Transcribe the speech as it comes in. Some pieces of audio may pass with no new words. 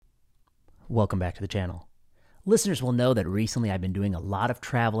welcome back to the channel. Listeners will know that recently I've been doing a lot of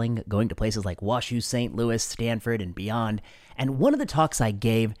traveling, going to places like WashU, St. Louis, Stanford, and beyond. And one of the talks I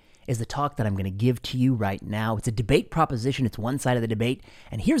gave is the talk that I'm going to give to you right now. It's a debate proposition. It's one side of the debate.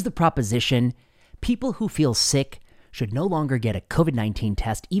 And here's the proposition. People who feel sick should no longer get a COVID-19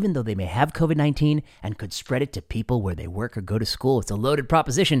 test, even though they may have COVID-19 and could spread it to people where they work or go to school. It's a loaded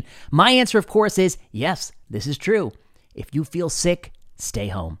proposition. My answer, of course, is yes, this is true. If you feel sick, stay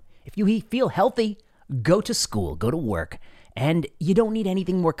home. If you feel healthy, go to school, go to work. And you don't need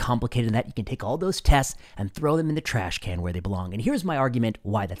anything more complicated than that. You can take all those tests and throw them in the trash can where they belong. And here's my argument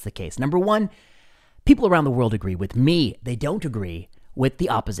why that's the case. Number one, people around the world agree with me. They don't agree with the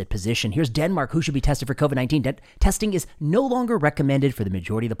opposite position. Here's Denmark, who should be tested for COVID-19. Testing is no longer recommended for the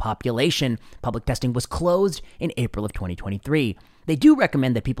majority of the population. Public testing was closed in April of 2023. They do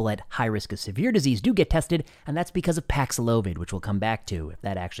recommend that people at high risk of severe disease do get tested, and that's because of Paxlovid, which we'll come back to if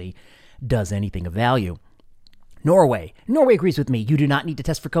that actually does anything of value. Norway agrees with me. You do not need to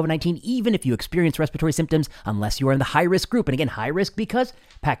test for COVID-19 even if you experience respiratory symptoms unless you are in the high-risk group. And again, high risk because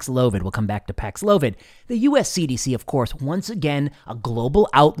Paxlovid. We'll come back to Paxlovid. The US CDC, of course, once again, a global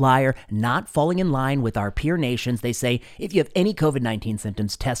outlier, not falling in line with our peer nations. They say if you have any COVID-19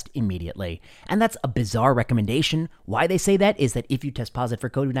 symptoms, test immediately. And that's a bizarre recommendation. Why they say that is that if you test positive for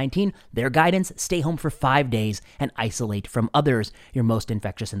COVID-19, their guidance, stay home for 5 days and isolate from others. You're most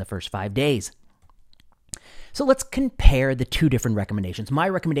infectious in the first 5 days. So let's compare the two different recommendations. My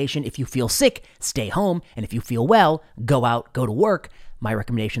recommendation, if you feel sick, stay home. And if you feel well, go out, go to work. My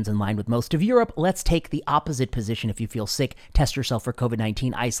recommendation's in line with most of Europe. Let's take the opposite position. If you feel sick, test yourself for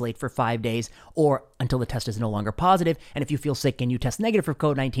COVID-19, isolate for 5 days, or until the test is no longer positive. And if you feel sick and you test negative for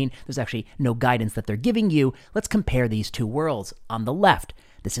COVID-19, there's actually no guidance that they're giving you. Let's compare these two worlds. On the left,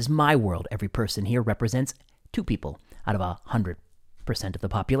 this is my world. Every person here represents 2 people out of 100% of the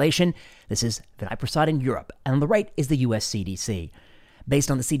population. This is Vinay Prasad in Europe. And on the right is the US CDC. Based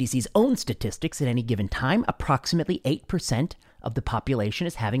on the CDC's own statistics, at any given time, approximately 8% of the population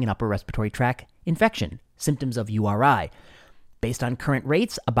is having an upper respiratory tract infection, symptoms of URI. Based on current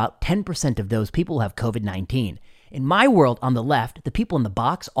rates, about 10% of those people have COVID-19. In my world, on the left, the people in the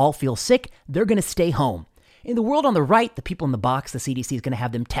box all feel sick. They're going to stay home. In the world on the right, the people in the box, the CDC is going to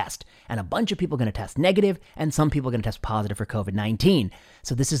have them test. And a bunch of people are going to test negative, and some people are going to test positive for COVID-19.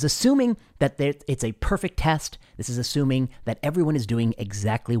 So this is assuming that it's a perfect test. This is assuming that everyone is doing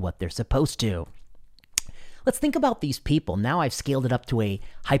exactly what they're supposed to. Let's think about these people. Now I've scaled it up to a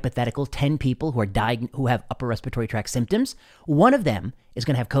hypothetical 10 people who have upper respiratory tract symptoms. One of them is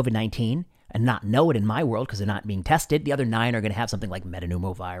going to have COVID-19 and not know it in my world because they're not being tested. The other 9 are going to have something like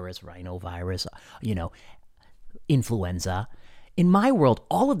metapneumovirus, rhinovirus, influenza. In my world,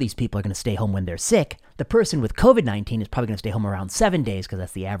 all of these people are going to stay home when they're sick. The person with COVID-19 is probably going to stay home around 7 days because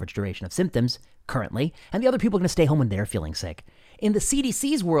that's the average duration of symptoms currently. And the other people are going to stay home when they're feeling sick. In the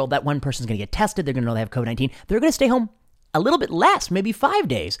CDC's world, that one person's going to get tested. They're going to know they have COVID-19. They're going to stay home a little bit less, maybe 5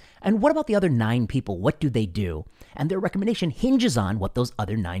 days. And what about the other 9 people? What do they do? And their recommendation hinges on what those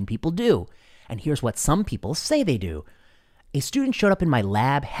other 9 people do. And here's what some people say they do. A student showed up in my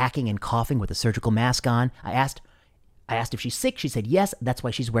lab hacking and coughing with a surgical mask on. I asked if she's sick. She said yes, that's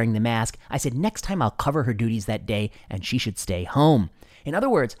why she's wearing the mask. I said next time I'll cover her duties that day and she should stay home. In other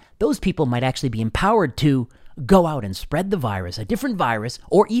words, those people might actually be empowered to go out and spread the virus, a different virus,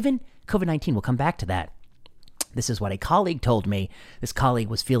 or even COVID-19. We'll come back to that. This is what a colleague told me. This colleague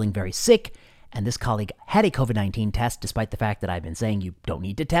was feeling very sick, and this colleague had a COVID-19 test, despite the fact that I've been saying you don't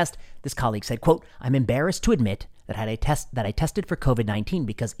need to test. This colleague said, quote, I'm embarrassed to admit that I tested for COVID-19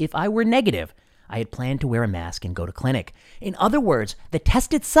 because if I were negative, I had planned to wear a mask and go to clinic. In other words, the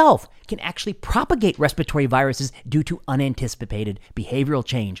test itself can actually propagate respiratory viruses due to unanticipated behavioral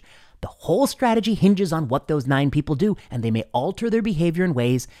change. The whole strategy hinges on what those 9 people do, and they may alter their behavior in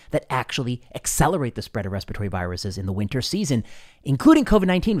ways that actually accelerate the spread of respiratory viruses in the winter season, including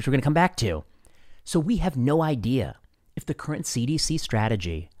COVID-19, which we're going to come back to. So we have no idea if the current CDC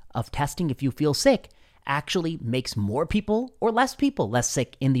strategy of testing if you feel sick actually makes more people or less people less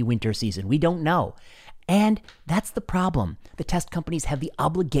sick in the winter season. We don't know. And that's the problem. The test companies have the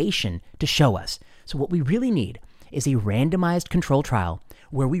obligation to show us. So what we really need is a randomized control trial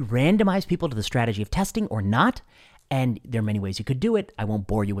where we randomize people to the strategy of testing or not. And there are many ways you could do it. I won't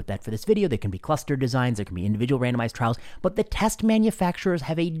bore you with that for this video. There can be cluster designs. There can be individual randomized trials. But the test manufacturers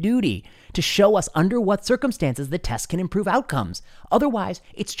have a duty to show us under what circumstances the test can improve outcomes. Otherwise,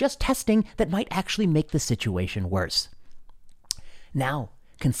 it's just testing that might actually make the situation worse. Now,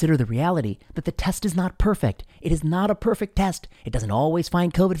 consider the reality that the test is not perfect. It is not a perfect test. It doesn't always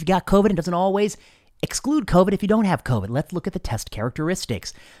find COVID if you got COVID. It doesn't always exclude COVID if you don't have COVID. Let's look at the test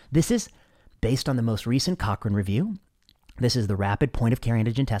characteristics. This is Based on the most recent Cochrane review, this is the rapid point-of-care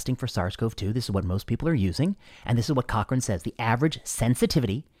antigen testing for SARS-CoV-2. This is what most people are using. And this is what Cochrane says. The average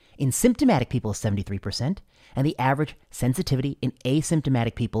sensitivity in symptomatic people is 73%, and the average sensitivity in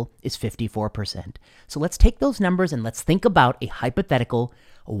asymptomatic people is 54%. So let's take those numbers and let's think about a hypothetical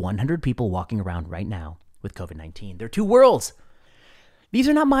 100 people walking around right now with COVID-19. There are two worlds. These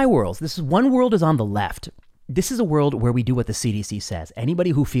are not my worlds. This is one world is on the left. This is a world where we do what the CDC says. Anybody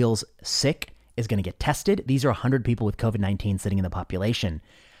who feels sick is going to get tested. These are 100 people with COVID-19 sitting in the population.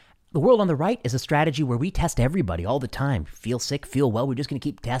 The world on the right is a strategy where we test everybody all the time. Feel sick, feel well, we're just going to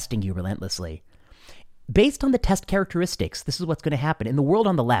keep testing you relentlessly. Based on the test characteristics, this is what's going to happen. In the world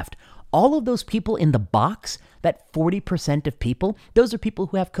on the left, all of those people in the box, that 40% of people, those are people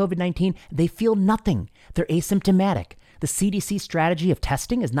who have COVID-19. They feel nothing. They're asymptomatic. The CDC strategy of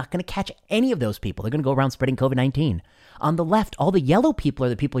testing is not going to catch any of those people. They're going to go around spreading COVID-19. On the left, all the yellow people are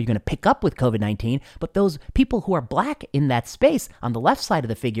the people you're going to pick up with COVID-19, but those people who are black in that space on the left side of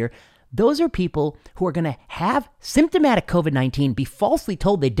the figure, those are people who are going to have symptomatic COVID-19, be falsely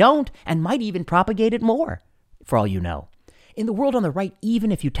told they don't, and might even propagate it more, for all you know. In the world on the right,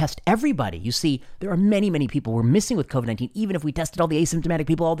 even if you test everybody, you see there are many, many people we're missing with COVID-19, even if we tested all the asymptomatic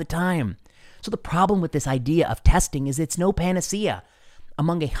people all the time. So the problem with this idea of testing is it's no panacea.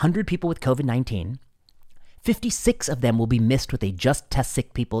 Among 100 people with COVID-19, 56 of them will be missed with a just test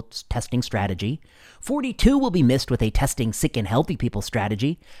sick people testing strategy. 42 will be missed with a testing sick and healthy people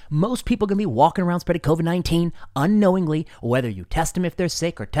strategy. Most people are going to be walking around spreading COVID-19 unknowingly. Whether you test them if they're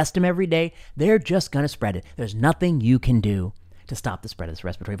sick or test them every day, they're just going to spread it. There's nothing you can do to stop the spread of this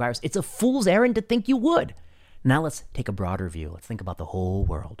respiratory virus. It's a fool's errand to think you would. Now let's take a broader view. Let's think about the whole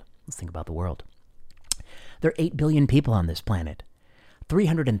world. Let's think about the world. There are 8 billion people on this planet.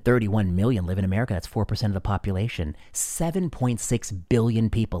 331 million live in America. That's 4% of the population. 7.6 billion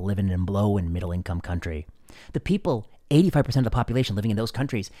people live in a low and middle income country. The people, 85% of the population living in those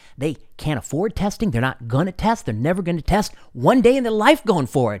countries, they can't afford testing. They're not going to test. They're never going to test one day in their life going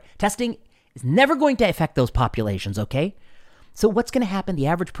forward. Testing is never going to affect those populations, okay? So what's going to happen? The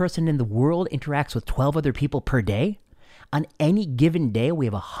average person in the world interacts with 12 other people per day. On any given day, we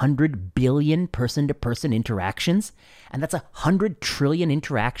have 100 billion person-to-person interactions, and that's 100 trillion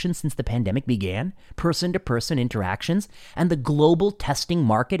interactions since the pandemic began, person-to-person interactions, and the global testing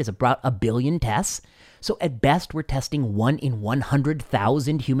market is about 1 billion tests. So at best, we're testing 1 in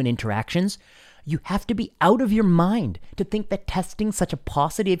 100,000 human interactions. You have to be out of your mind to think that testing such a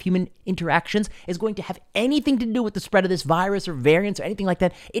paucity of human interactions is going to have anything to do with the spread of this virus or variants or anything like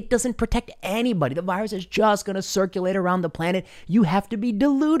that. It doesn't protect anybody. The virus is just going to circulate around the planet. You have to be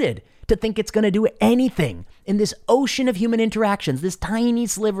deluded to think it's going to do anything in this ocean of human interactions, this tiny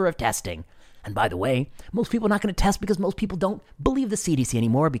sliver of testing. And by the way, most people are not going to test because most people don't believe the CDC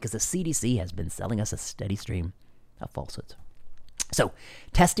anymore because the CDC has been selling us a steady stream of falsehoods. So,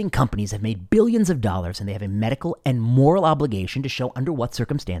 testing companies have made billions of dollars and they have a medical and moral obligation to show under what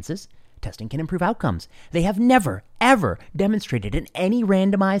circumstances testing can improve outcomes. They have never, ever demonstrated in any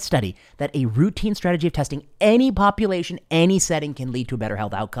randomized study that a routine strategy of testing any population, any setting can lead to better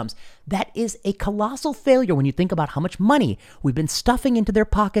health outcomes. That is a colossal failure when you think about how much money we've been stuffing into their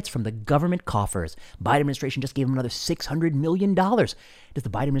pockets from the government coffers. Biden administration just gave them another $600 million. Does the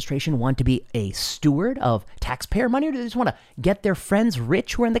Biden administration want to be a steward of taxpayer money, or do they just want to get their friends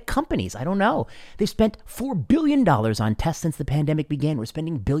rich who are in the companies? I don't know. They've spent $4 billion on tests since the pandemic began. We're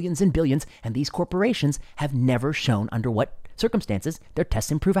spending billions and billions, and these corporations have never shown under what circumstances their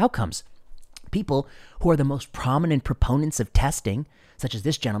tests improve outcomes. People who are the most prominent proponents of testing, such as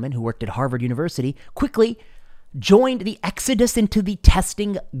this gentleman who worked at Harvard University, quickly joined the exodus into the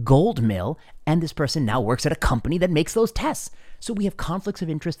testing gold mill, and this person now works at a company that makes those tests. So we have conflicts of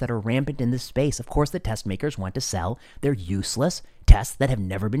interest that are rampant in this space. Of course, the test makers want to sell their useless tests that have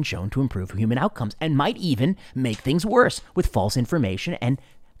never been shown to improve human outcomes and might even make things worse with false information and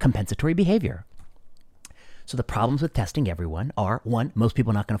compensatory behavior. So the problems with testing everyone are, one, most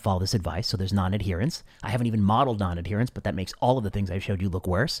people are not going to follow this advice, so there's non-adherence. I haven't even modeled non-adherence, but that makes all of the things I've showed you look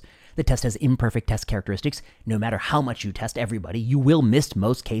worse. The test has imperfect test characteristics. No matter how much you test everybody, you will miss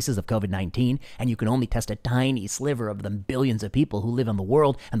most cases of COVID-19, and you can only test a tiny sliver of the billions of people who live in the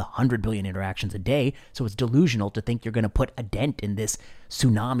world and the 100 billion interactions a day. So it's delusional to think you're going to put a dent in this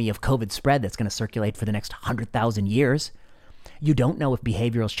tsunami of COVID spread that's going to circulate for the next 100,000 years. You don't know if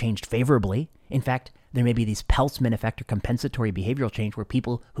behavior has changed favorably. In fact, there may be these Peltzman effect or compensatory behavioral change where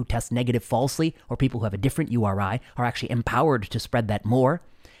people who test negative falsely or people who have a different URI are actually empowered to spread that more.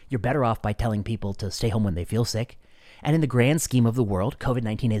 You're better off by telling people to stay home when they feel sick. And in the grand scheme of the world,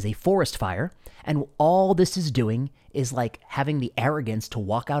 COVID-19 is a forest fire. And all this is doing is like having the arrogance to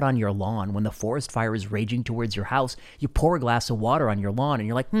walk out on your lawn when the forest fire is raging towards your house. You pour a glass of water on your lawn and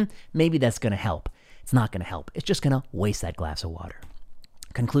you're like, maybe that's going to help. It's not going to help. It's just going to waste that glass of water.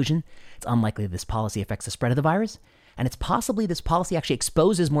 Conclusion, it's unlikely this policy affects the spread of the virus. And it's possibly this policy actually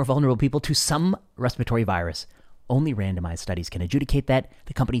exposes more vulnerable people to some respiratory virus. Only randomized studies can adjudicate that.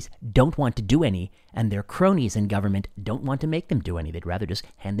 The companies don't want to do any, and their cronies in government don't want to make them do any. They'd rather just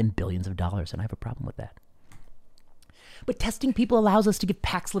hand them billions of dollars, and I have a problem with that. But testing people allows us to give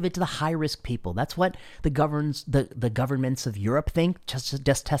Paxlovid to the high-risk people. That's what the governments of Europe think,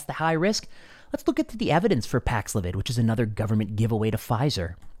 just test the high risk. Let's look at the evidence for Paxlovid, which is another government giveaway to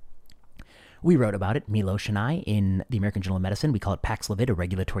Pfizer. We wrote about it, Milos and I, in the American Journal of Medicine. We call it Paxlovid, a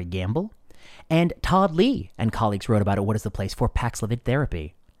regulatory gamble. And Todd Lee and colleagues wrote about it, What is the Place for Paxlovid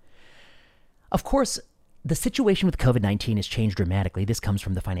Therapy? Of course, the situation with COVID-19 has changed dramatically. This comes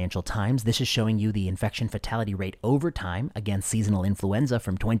from the Financial Times. This is showing you the infection fatality rate over time against seasonal influenza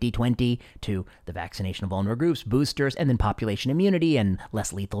from 2020 to the vaccination of vulnerable groups, boosters, and then population immunity and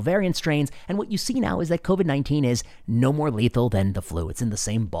less lethal variant strains. And what you see now is that COVID-19 is no more lethal than the flu. It's in the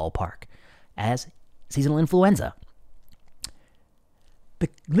same ballpark as seasonal influenza. The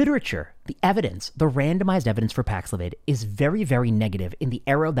literature, the evidence, the randomized evidence for Paxlovid is very, very negative in the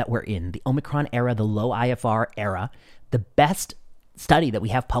era that we're in, the Omicron era, the low IFR era. The best study that we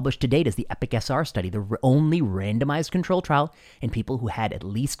have published to date is the EPIC-SR study, the only randomized control trial in people who had at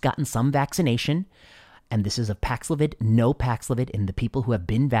least gotten some vaccination. And this is of Paxlovid, no Paxlovid in the people who have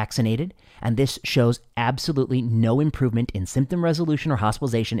been vaccinated. And this shows absolutely no improvement in symptom resolution or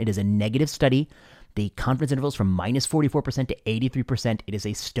hospitalization. It is a negative study. The confidence intervals from minus 44% to 83%. It is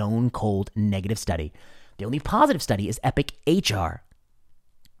a stone cold negative study. The only positive study is EPIC-HR.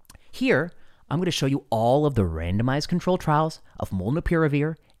 Here, I'm going to show you all of the randomized control trials of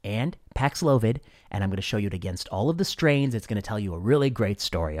molnupiravir and Paxlovid, and I'm going to show you it against all of the strains. It's going to tell you a really great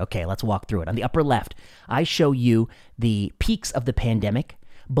story. Okay, let's walk through it. On the upper left, I show you the peaks of the pandemic.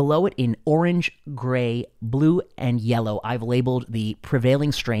 Below it in orange, gray, blue, and yellow, I've labeled the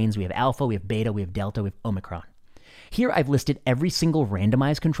prevailing strains. We have alpha, we have beta, we have delta, we have Omicron. Here I've listed every single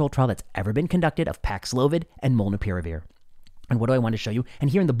randomized control trial that's ever been conducted of Paxlovid and molnupiravir. And what do I want to show you? And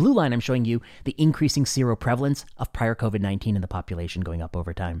here in the blue line, I'm showing you the increasing seroprevalence of prior COVID-19 in the population going up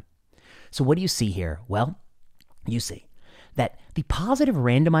over time. So what do you see here? Well, you see that the positive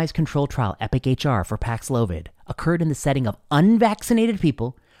randomized control trial, EPIC-HR, for Paxlovid occurred in the setting of unvaccinated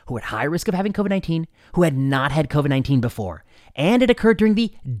people who were at high risk of having COVID-19, who had not had COVID-19 before. And it occurred during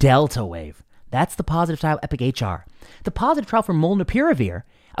the Delta wave. That's the positive trial, EPIC-HR. The positive trial for molnupiravir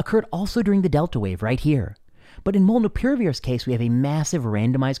occurred also during the Delta wave right here. But in molnupiravir's case, we have a massive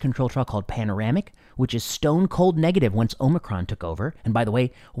randomized control trial called Panoramic, which is stone cold negative once Omicron took over. And by the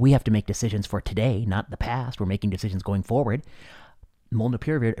way, we have to make decisions for today, not the past. We're making decisions going forward.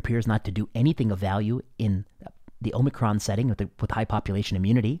 Molnupiravir appears not to do anything of value in the Omicron setting with high population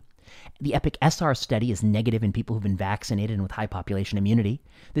immunity. The EPIC-SR study is negative in people who've been vaccinated and with high population immunity.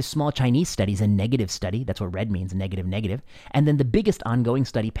 This small Chinese study is a negative study. That's what red means, negative, negative. And then the biggest ongoing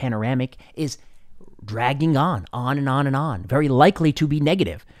study, Panoramic, is dragging on and on and on, very likely to be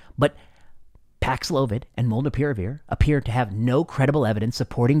negative. But Paxlovid and molnupiravir appear to have no credible evidence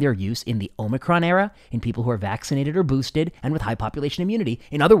supporting their use in the Omicron era in people who are vaccinated or boosted and with high population immunity.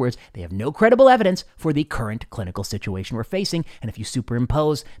 In other words, they have no credible evidence for the current clinical situation we're facing. And if you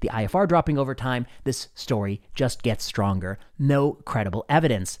superimpose the IFR dropping over time, this story just gets stronger. No credible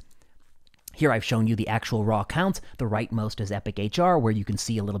evidence. Here I've shown you the actual raw counts. The rightmost is EPIC-HR, where you can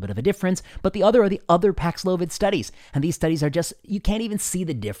see a little bit of a difference. But the other are the other Paxlovid studies. And these studies are just, you can't even see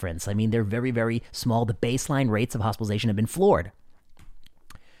the difference. I mean, they're very, very small. The baseline rates of hospitalization have been floored.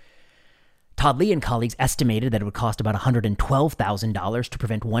 Todd Lee and colleagues estimated that it would cost about $112,000 to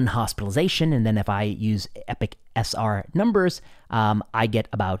prevent one hospitalization. And then if I use EPIC-SR numbers, I get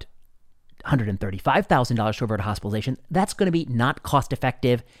about $135,000 to avert a hospitalization. That's going to be not cost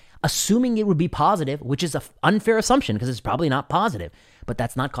effective. Assuming it would be positive, which is an unfair assumption because it's probably not positive, but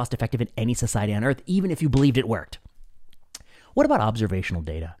that's not cost effective in any society on earth, even if you believed it worked. What about observational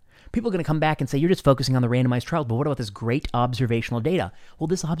data? People are going to come back and say, you're just focusing on the randomized trials, but what about this great observational data? Well,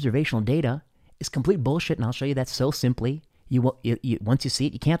 this observational data is complete bullshit, and I'll show you that so simply. Once you see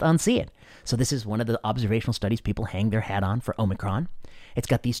it, you can't unsee it. So this is one of the observational studies people hang their hat on for Omicron. It's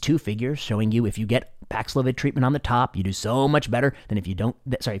got these two figures showing you if you get Paxlovid treatment on the top, you do so much better than if you don't.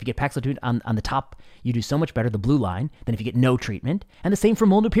 Sorry, if you get Paxlovid treatment on the top, you do so much better, the blue line, than if you get no treatment. And the same for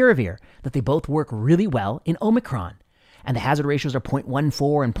molnupiravir, that they both work really well in Omicron. And the hazard ratios are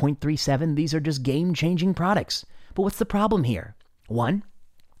 0.14 and 0.37. These are just game-changing products. But what's the problem here? One,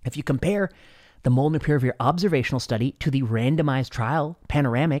 if you compare the molnupiravir observational study to the randomized trial,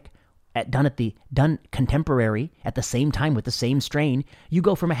 panoramic, done contemporary at the same time with the same strain, you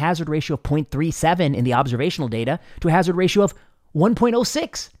go from a hazard ratio of 0.37 in the observational data to a hazard ratio of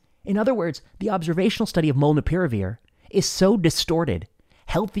 1.06. In other words, the observational study of molnupiravir is so distorted.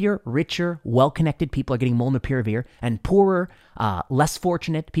 Healthier, richer, well-connected people are getting molnupiravir, and poorer, less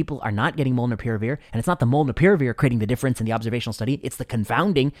fortunate people are not getting molnupiravir. And it's not the molnupiravir creating the difference in the observational study. It's the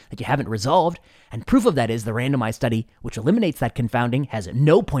confounding that you haven't resolved. And proof of that is the randomized study, which eliminates that confounding, has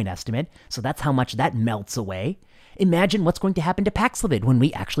no point estimate. So that's how much that melts away. Imagine what's going to happen to Paxlovid when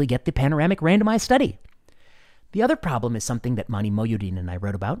we actually get the panoramic randomized study. The other problem is something that Mani Mohyuddin and I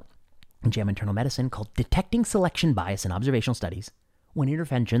wrote about in JAMA Internal Medicine called detecting selection bias in observational studies when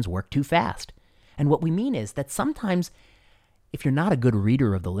interventions work too fast. And what we mean is that sometimes, if you're not a good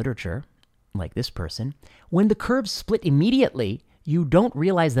reader of the literature, like this person, when the curves split immediately, you don't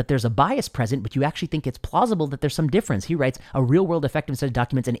realize that there's a bias present, but you actually think it's plausible that there's some difference. He writes, a real-world effectiveness study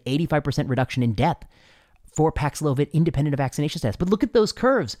documents an 85% reduction in death for Paxlovid independent of vaccination status. But look at those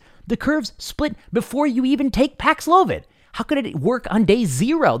curves. The curves split before you even take Paxlovid. How could it work on day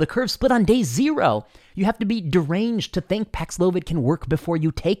 0? The curve split on day 0. You have to be deranged to think Paxlovid can work before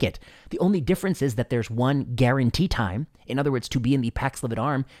you take it. The only difference is that there's one guarantee time. In other words, to be in the Paxlovid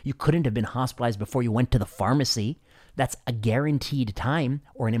arm, you couldn't have been hospitalized before you went to the pharmacy. That's a guaranteed time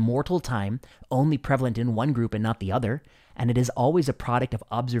or an immortal time, only prevalent in one group and not the other. And it is always a product of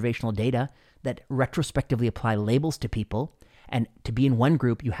observational data that retrospectively apply labels to people. And to be in one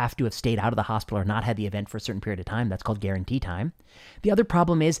group, you have to have stayed out of the hospital or not had the event for a certain period of time. That's called guarantee time. The other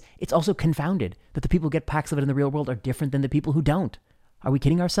problem is it's also confounded that the people who get Paxlovid in the real world are different than the people who don't. Are we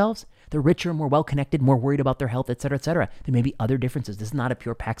kidding ourselves? They're richer, more well-connected, more worried about their health, et cetera, et cetera. There may be other differences. This is not a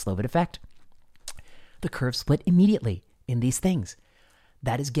pure Paxlovid effect. The curve split immediately in these things.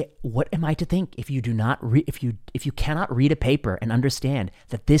 That is, what am I to think if you do not if you cannot read a paper and understand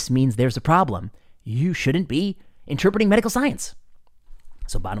that this means there's a problem? You shouldn't be interpreting medical science.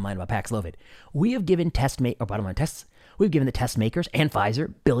 So bottom line about Paxlovid, we've given the test makers and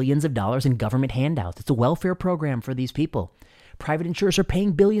Pfizer billions of dollars in government handouts. It's a welfare program for these people. Private insurers are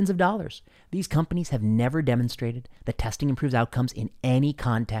paying billions of dollars. These companies have never demonstrated that testing improves outcomes in any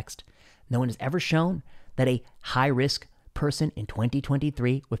context. No one has ever shown that a high-risk person in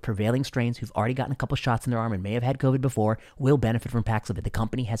 2023 with prevailing strains who've already gotten a couple shots in their arm and may have had COVID before will benefit from Paxlovid. The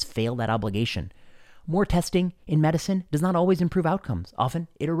company has failed that obligation. More testing in medicine does not always improve outcomes. Often,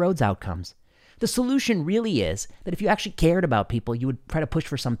 it erodes outcomes. The solution really is that if you actually cared about people, you would try to push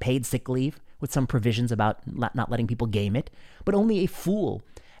for some paid sick leave with some provisions about not letting people game it. But only a fool,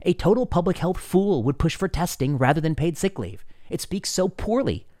 a total public health fool, would push for testing rather than paid sick leave. It speaks so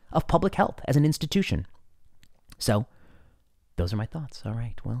poorly of public health as an institution. So, those are my thoughts. All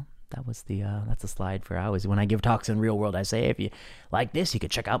right, well, that's a slide for hours. When I give talks in real world, I say, if you like this, you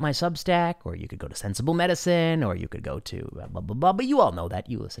could check out my Substack, or you could go to Sensible Medicine, or you could go to blah, blah, blah. But you all know that.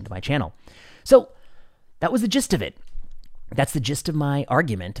 You listen to my channel. So that was the gist of it. That's the gist of my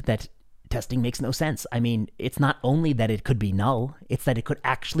argument that testing makes no sense. I mean, it's not only that it could be null, it's that it could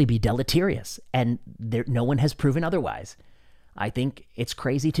actually be deleterious. And no one has proven otherwise. I think it's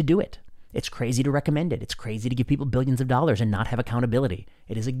crazy to do it. It's crazy to recommend it. It's crazy to give people billions of dollars and not have accountability.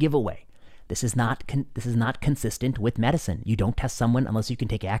 It is a giveaway. This is not consistent with medicine. You don't test someone unless you can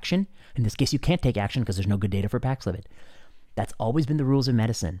take action. In this case, you can't take action because there's no good data for Paxlovid. That's always been the rules of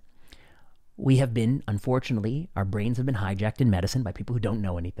medicine. We have been, unfortunately, our brains have been hijacked in medicine by people who don't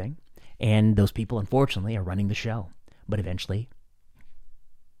know anything. And those people, unfortunately, are running the show. But eventually,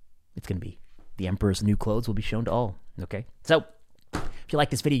 it's going to be the emperor's new clothes will be shown to all. Okay? So, if you like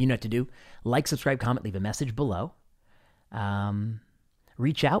this video, you know what to do. Like, subscribe, comment, leave a message below.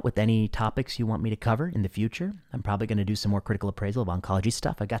 Reach out with any topics you want me to cover in the future. I'm probably going to do some more critical appraisal of oncology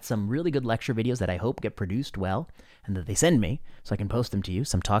stuff. I got some really good lecture videos that I hope get produced well and that they send me so I can post them to you,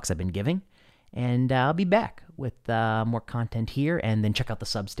 some talks I've been giving. And I'll be back with more content here, and then check out the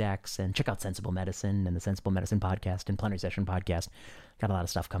Substacks and check out Sensible Medicine and the Sensible Medicine podcast and Plenary Session podcast. Got a lot of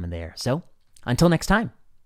stuff coming there. So until next time.